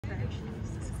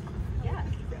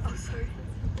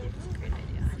Great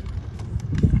idea.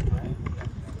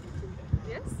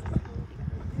 Yes?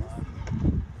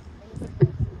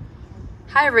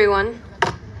 Hi, everyone.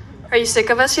 Are you sick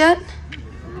of us yet?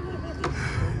 I'm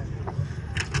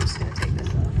just gonna take this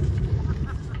off.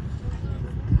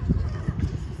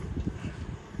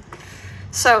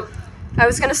 So, I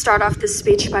was gonna start off this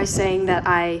speech by saying that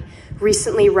I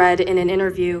recently read in an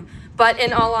interview, but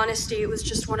in all honesty, it was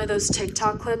just one of those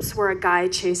TikTok clips where a guy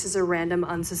chases a random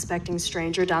unsuspecting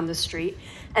stranger down the street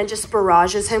and just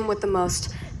barrages him with the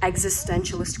most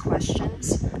existentialist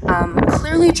questions.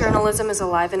 Clearly, journalism is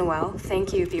alive and well.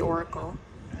 Thank you, The Oracle.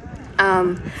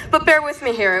 But bear with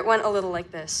me here. It went a little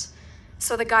like this.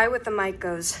 So the guy with the mic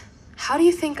goes, "How do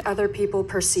you think other people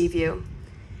perceive you?"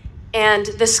 And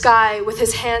this guy with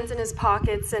his hands in his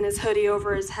pockets and his hoodie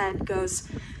over his head goes,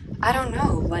 "I don't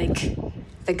know, like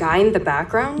the guy in the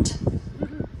background?"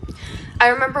 I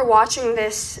remember watching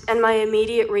this and my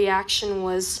immediate reaction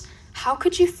was, how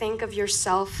could you think of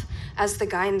yourself as the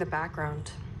guy in the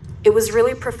background? It was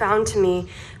really profound to me,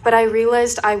 but I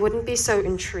realized I wouldn't be so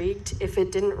intrigued if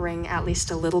it didn't ring at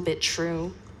least a little bit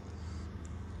true.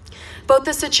 Both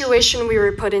the situation we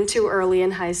were put into early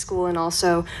in high school and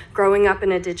also growing up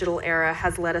in a digital era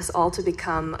has led us all to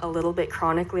become a little bit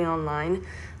chronically online,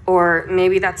 or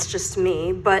maybe that's just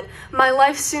me, but my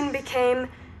life soon became,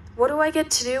 what do I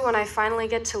get to do when I finally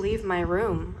get to leave my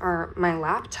room or my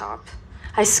laptop?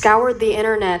 I scoured the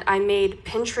internet, I made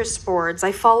Pinterest boards,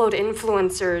 I followed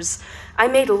influencers, I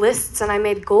made lists and I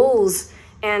made goals,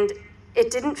 and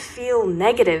it didn't feel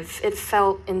negative, it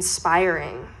felt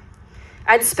inspiring.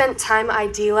 I'd spent time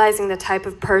idealizing the type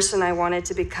of person I wanted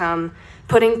to become,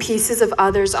 putting pieces of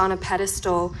others on a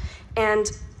pedestal, and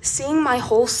seeing my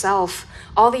whole self,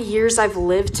 all the years I've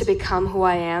lived to become who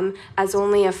I am, as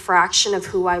only a fraction of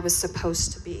who I was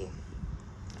supposed to be.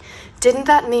 Didn't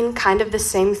that mean kind of the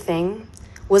same thing?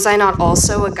 Was I not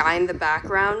also a guy in the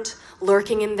background,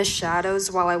 lurking in the shadows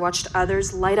while I watched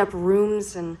others light up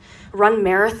rooms and run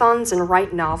marathons and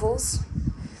write novels?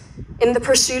 In the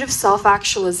pursuit of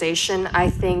self-actualization, I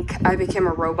think I became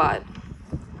a robot.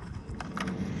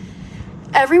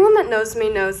 Everyone that knows me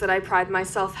knows that I pride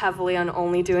myself heavily on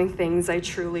only doing things I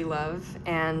truly love,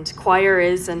 and choir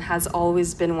is and has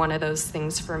always been one of those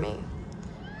things for me.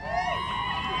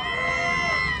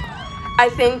 I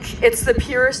think it's the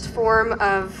purest form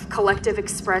of collective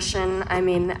expression. I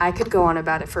mean, I could go on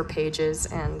about it for pages,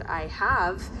 and I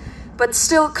have. But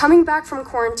still, coming back from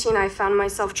quarantine, I found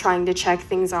myself trying to check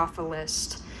things off a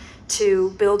list,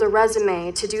 to build a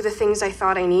resume, to do the things I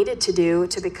thought I needed to do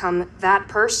to become that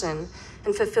person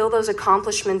and fulfill those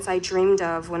accomplishments I dreamed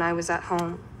of when I was at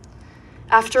home.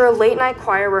 After a late-night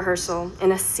choir rehearsal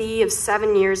in a sea of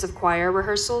 7 years of choir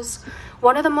rehearsals,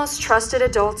 one of the most trusted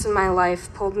adults in my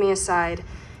life pulled me aside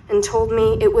and told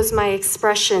me it was my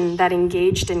expression that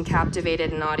engaged and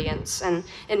captivated an audience. And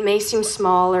it may seem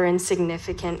small or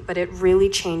insignificant, but it really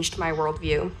changed my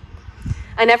worldview.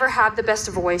 I never had the best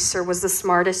voice or was the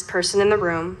smartest person in the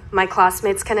room. My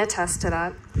classmates can attest to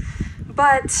that.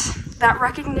 But that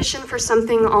recognition for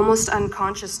something almost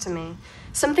unconscious to me,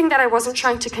 something that I wasn't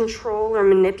trying to control or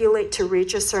manipulate to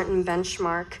reach a certain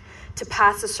benchmark, to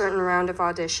pass a certain round of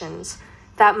auditions,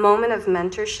 that moment of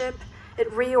mentorship,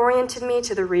 it reoriented me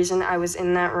to the reason I was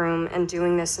in that room and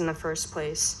doing this in the first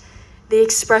place. The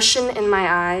expression in my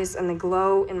eyes and the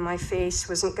glow in my face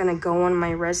wasn't gonna go on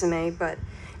my resume, but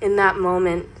in that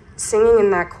moment, singing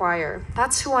in that choir,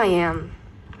 that's who I am.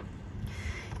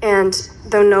 And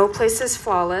though no place is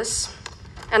flawless,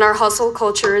 and our hustle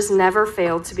culture has never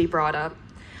failed to be brought up,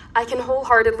 I can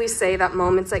wholeheartedly say that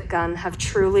moments at Gunn have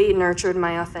truly nurtured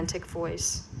my authentic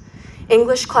voice.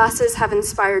 English classes have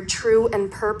inspired true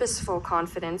and purposeful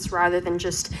confidence rather than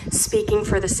just speaking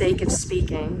for the sake of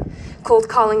speaking. Cold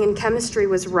calling in chemistry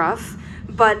was rough,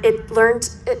 but it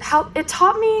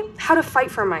taught me how to fight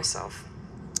for myself.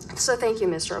 So thank you,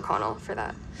 Mr. O'Connell, for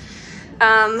that.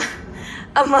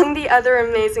 Among the other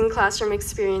amazing classroom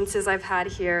experiences I've had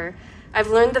here, I've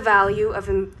learned to value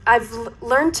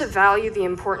the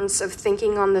importance of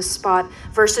thinking on the spot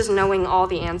versus knowing all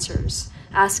the answers.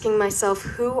 Asking myself,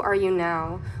 who are you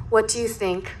now? What do you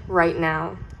think right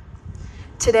now?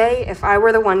 Today, if I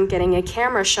were the one getting a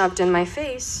camera shoved in my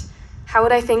face, how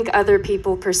would I think other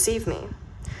people perceive me?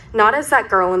 Not as that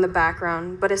girl in the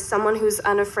background, but as someone who's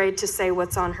unafraid to say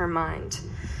what's on her mind.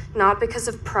 Not because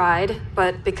of pride,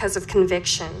 but because of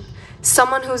conviction.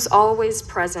 Someone who's always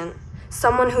present.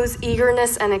 Someone whose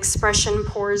eagerness and expression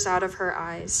pours out of her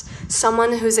eyes.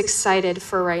 Someone who's excited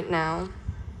for right now.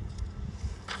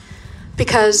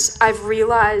 because I've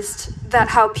realized that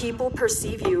how people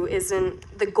perceive you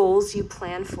isn't the goals you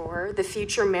plan for, the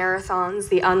future marathons,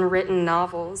 the unwritten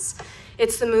novels.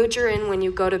 It's the mood you're in when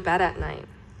you go to bed at night.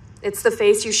 It's the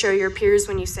face you show your peers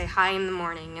when you say hi in the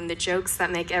morning, and the jokes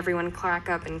that make everyone crack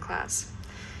up in class.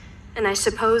 And I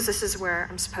suppose this is where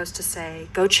I'm supposed to say,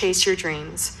 go chase your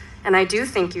dreams. And I do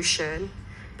think you should,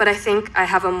 but I think I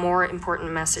have a more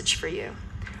important message for you.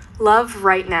 Love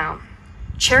right now.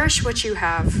 Cherish what you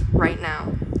have right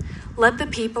now. Let the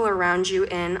people around you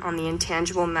in on the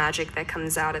intangible magic that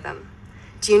comes out of them.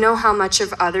 Do you know how much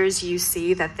of others you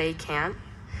see that they can't?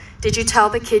 Did you tell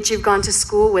the kids you've gone to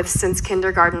school with since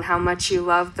kindergarten how much you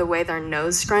love the way their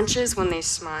nose scrunches when they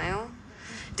smile?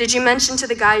 Did you mention to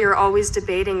the guy you're always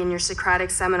debating in your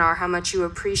Socratic seminar how much you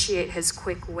appreciate his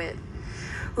quick wit?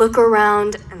 Look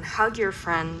around and hug your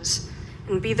friends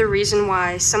and be the reason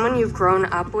why someone you've grown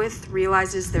up with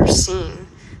realizes they're seen,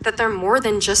 that they're more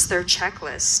than just their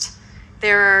checklist.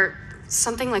 There are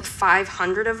something like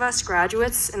 500 of us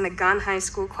graduates in the Gunn High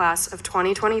School class of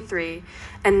 2023,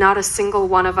 and not a single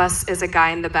one of us is a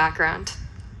guy in the background.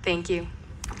 Thank you.